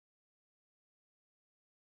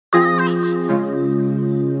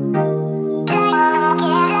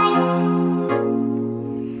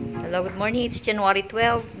morning, it's January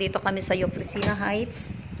 12. Dito kami sa Eufrosina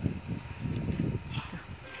Heights.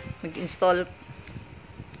 Mag-install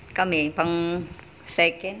kami pang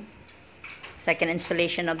second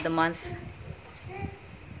installation of the month.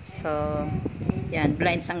 So, yan,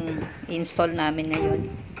 blinds ang install namin ngayon.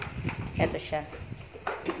 Ito siya.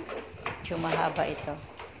 Medyo mahaba ito.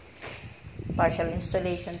 Partial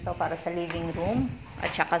installation to para sa living room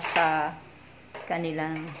at saka sa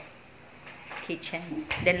kanilang kitchen.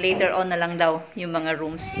 Then later on na lang daw yung mga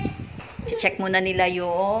rooms. I-check muna nila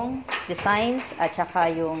yung designs at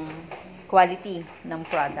saka yung quality ng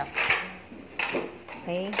product.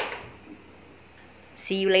 Okay?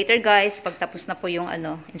 See you later guys pagtapos na po yung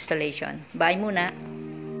installation. Bye muna.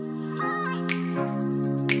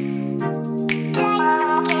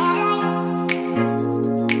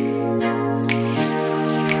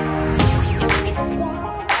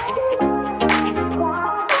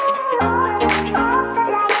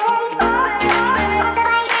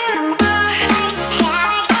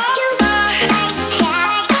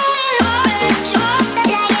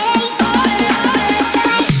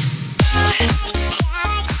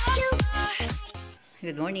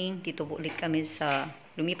 Good morning. Dito po ulit kami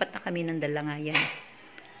lumipat na kami ng Dallangayan.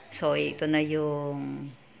 So, ito na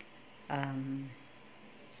yung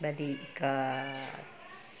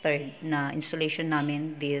third na installation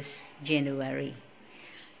namin this January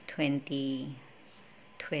 2021.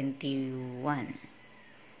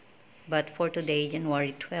 But for today,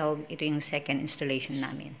 January 12, ito yung second installation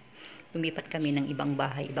namin. Lumipat kami ng ibang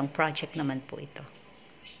bahay, ibang project naman po ito.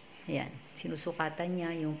 Ayan, sinusukatan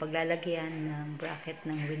niya yung paglalagyan ng bracket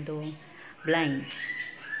ng window blinds.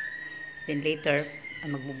 Then later,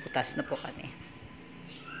 magbubutas na po kami.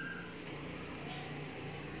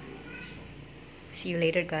 See you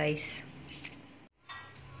later guys.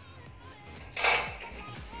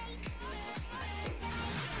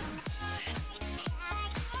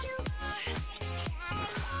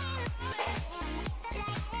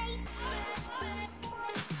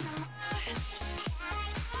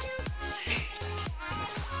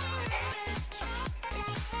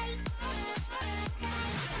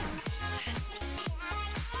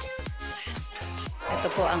 Ito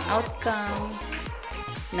po ang outcome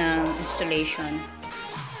ng installation.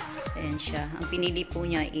 Ayan siya. Ang pinili po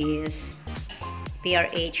niya is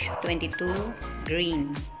PRH 22 Green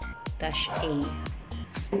 -A.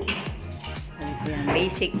 Ayan,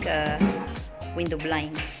 basic window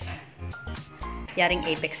blinds. Yaring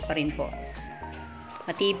Apex pa rin po.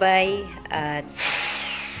 Matibay at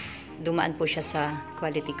dumaan po siya sa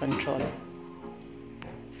quality control.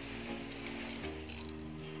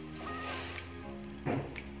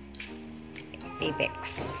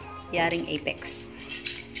 Apex. Yaring Apex.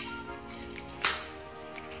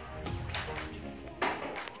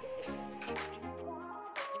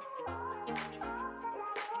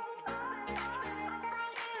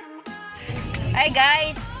 Hi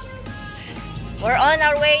guys! We're on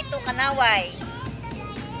our way to Canaoay.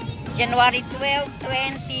 January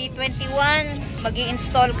 12, 2021,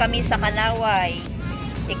 magi-install kami sa Canaoay.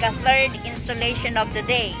 Ika-third installation of the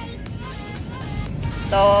day.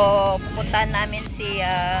 So, pupuntahan namin si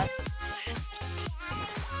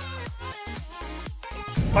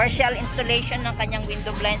partial installation ng kanyang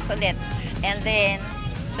window blinds ulit. And then,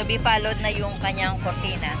 to be followed na yung kanyang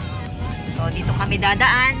cortina. So, dito kami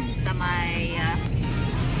dadaan sa may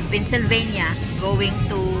Pennsylvania going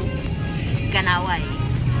to Canaoay.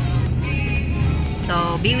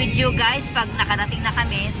 So, be with you guys pag nakarating na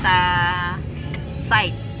kami sa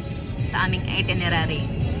site, sa aming itinerary.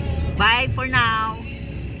 Bye for now!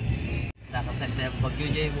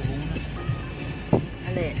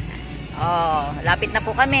 Oh, malapit na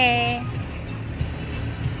po kami.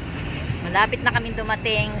 Malapit na kami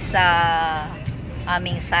dumating sa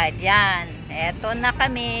aming site. Yan. Eto na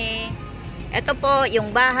kami. Ito po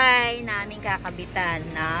yung bahay namin kakabitan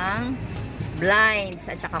ng blinds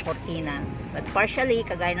at saka cortina. But partially,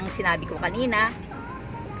 kagaya ng sinabi ko kanina,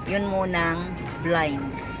 yun munang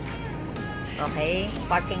blinds. Okay?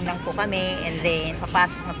 Parking lang po kami and then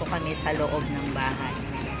papasok na po kami sa loob ng bahay.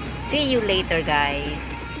 See you later guys!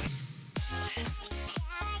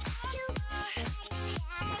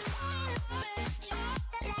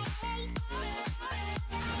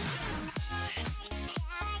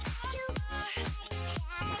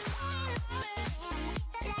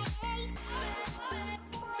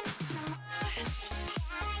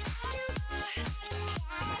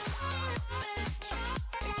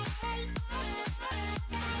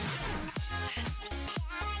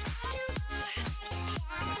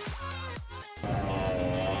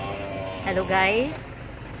 Hello guys,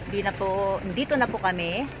 dito na po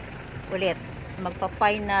kami ulit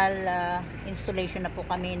magpa-final installation na po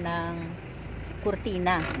kami ng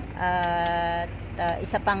kurtina at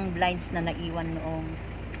isa pang blinds na naiwan noong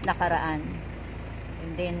nakaraan.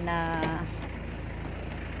 And then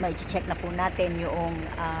may check na po natin yung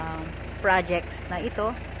projects na ito,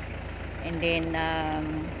 and then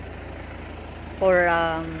for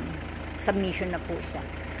submission na po siya.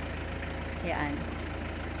 Yan.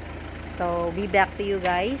 So be back to you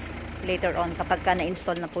guys later on kapag ka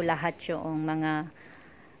na-install na po lahat yung mga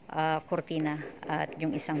kurtina at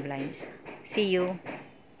yung isang blinds. See you.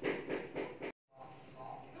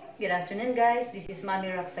 Good afternoon guys, this is Mommy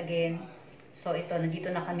Raqz again. So ito, nandito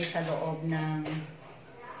na kami sa loob ng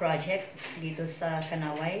project dito sa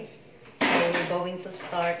Canaoay. So we're going to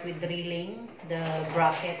start with drilling the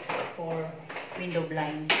brackets for window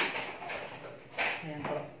blinds. Ayan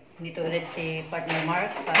po. Dito ulit si partner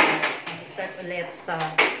Mark para start ulit sa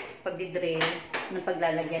pagdidrill ng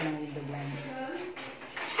paglalagyan ng window blinds.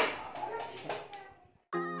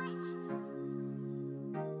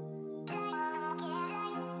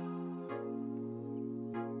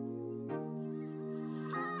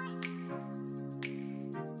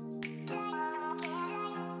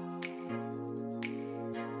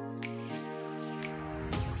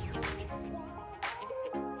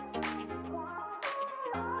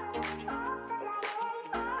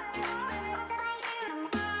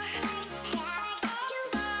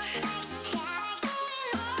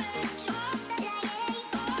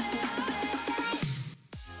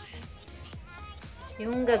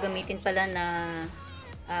 Yung gagamitin pala na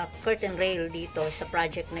curtain rail dito sa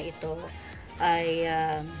project na ito ay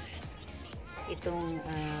itong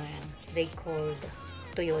they called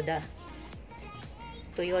Toyota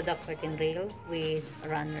curtain rail with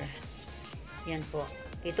runner. Yan po.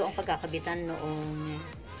 Ito ang pagkakabitan noong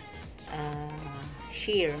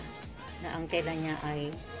sheer na ang tela niya ay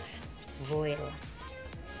voile.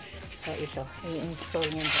 So ito, i-install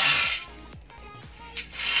niya dyan.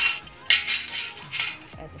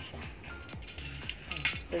 Ito siya.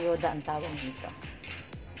 Toyota ang tawag dito.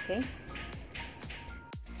 Okay?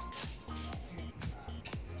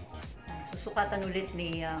 Susukatan ulit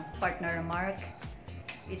ni partner Mark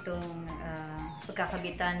itong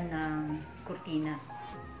pagkakabitan ng kurtina.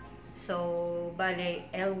 So, bale,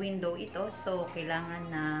 L window ito. So, kailangan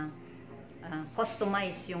na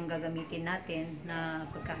customize yung gagamitin natin na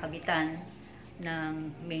pagkakabitan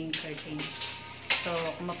ng main curtain. So,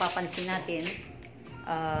 kung mapapansin natin,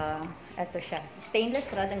 ito siya. Stainless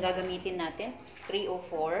rod ang gagamitin natin.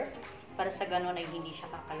 304. Para sa ganun ay hindi siya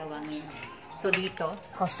kakalawangin. So dito,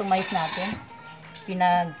 customize natin.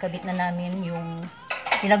 Pinagkabit na namin yung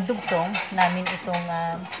pinagdugtong namin itong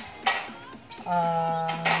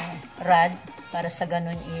rod. Para sa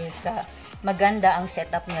ganun is maganda ang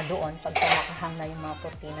setup niya doon pagka nakahang na yung mga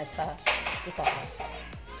kortina sa itaas.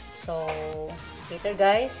 So later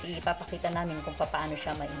guys, ipapakita namin kung paano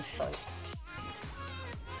siya ma-install.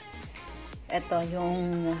 Ito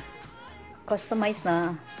yung customized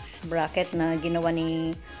na bracket na ginawa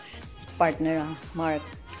ni partner Mark.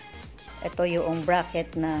 Ito yung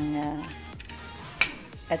bracket ng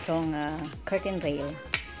itong curtain rail.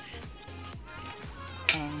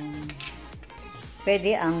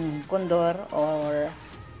 Pwede ang Condor or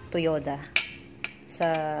Toyota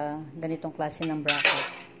sa ganitong klase ng bracket.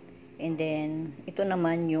 And then ito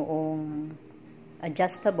naman yung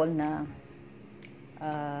adjustable na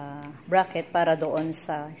bracket para doon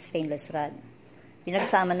sa stainless rod.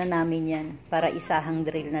 Pinagsama na namin yan para isahang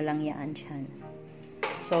drill na lang yan dyan.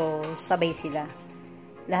 So, sabay sila.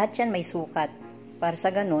 Lahat yan may sukat. Para sa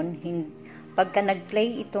ganun, pagka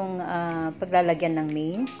nag-play itong paglalagyan ng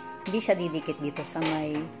main, hindi siya didikit dito sa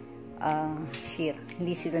may shear.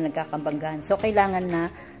 Hindi sila nagkakabanggahan. So, kailangan na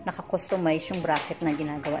nakakustomize yung bracket na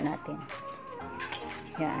ginagawa natin.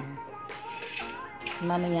 Yan.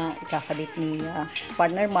 Mamaya ikakabit ni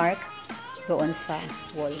partner Mark doon sa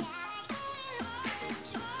wall.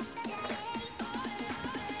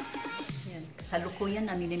 Yan. Kasalukuyan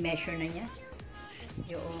na mini-measure na niya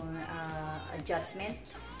yung adjustment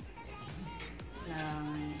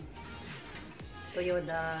ng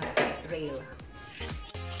Toyota rail.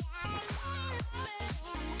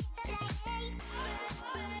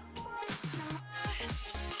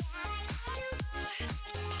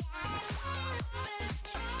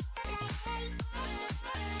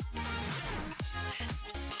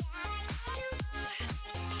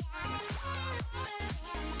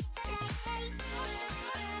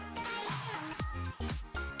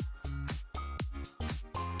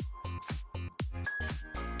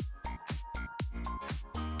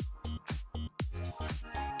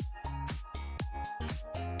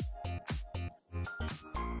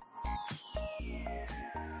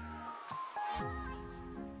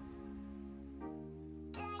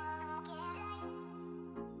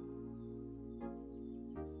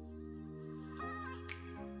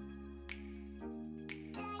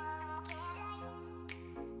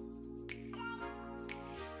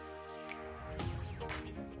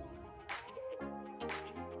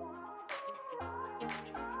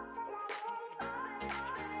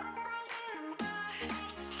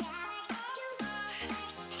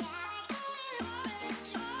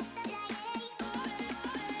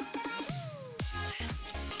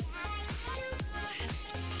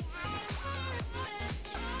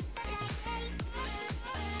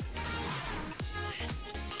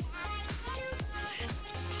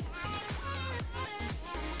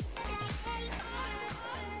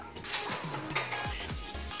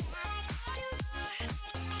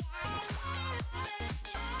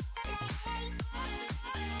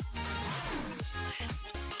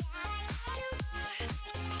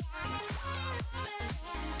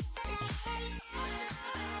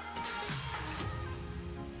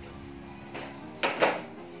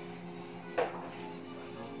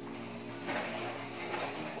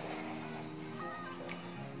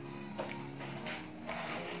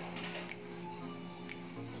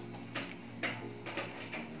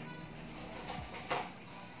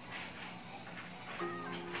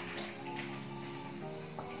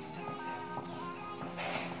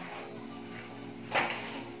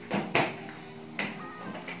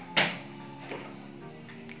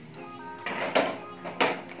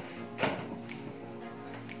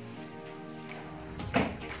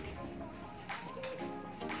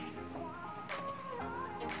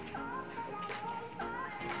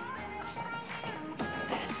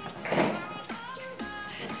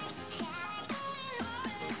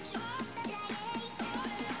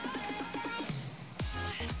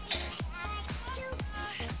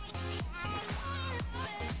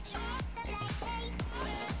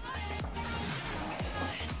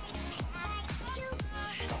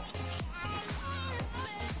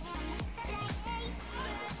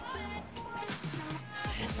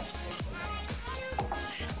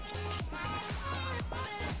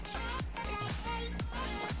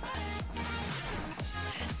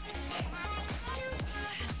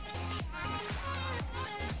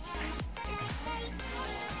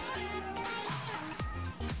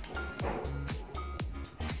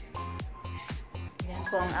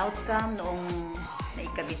 po ang outcome noong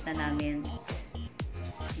naikabit na namin.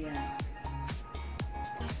 Yan.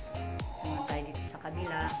 Naman tayo dito sa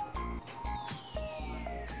kabila.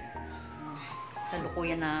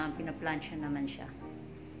 Salukuyan na pinaplansya naman siya.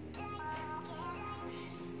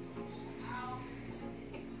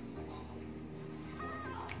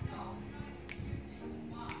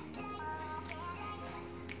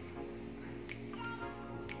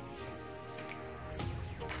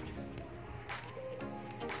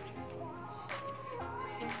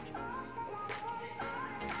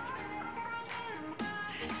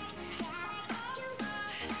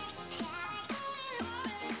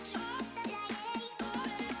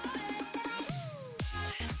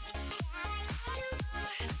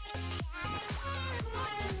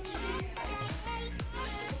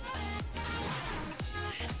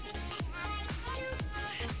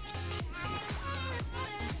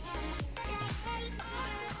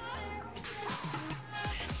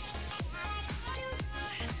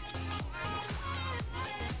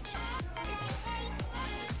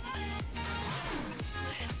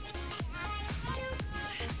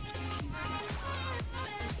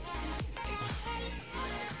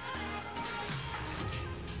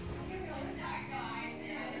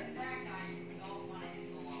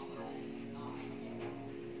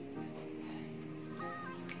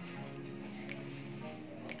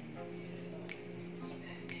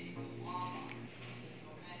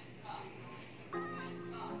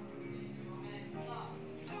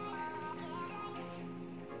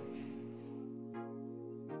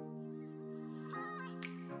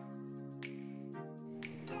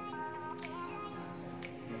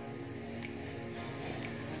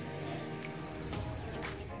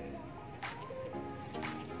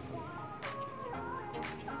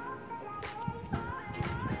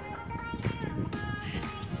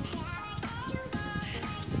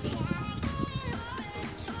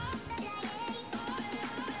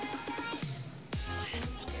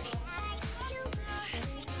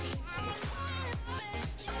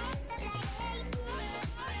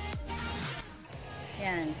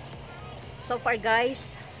 Yan. So far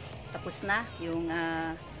guys, tapos na yung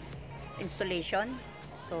installation.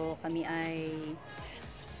 So kami ay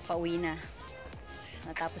pauwi na.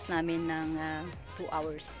 Natapos namin ng 2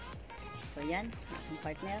 hours. So yan, aking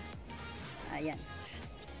partner. Ayan.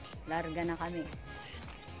 Larga na kami.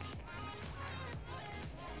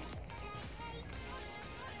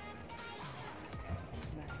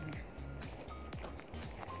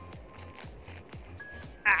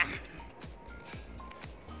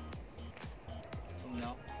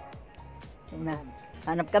 Na.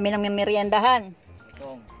 Hanap kami ng meriendahan.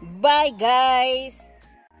 Bye guys!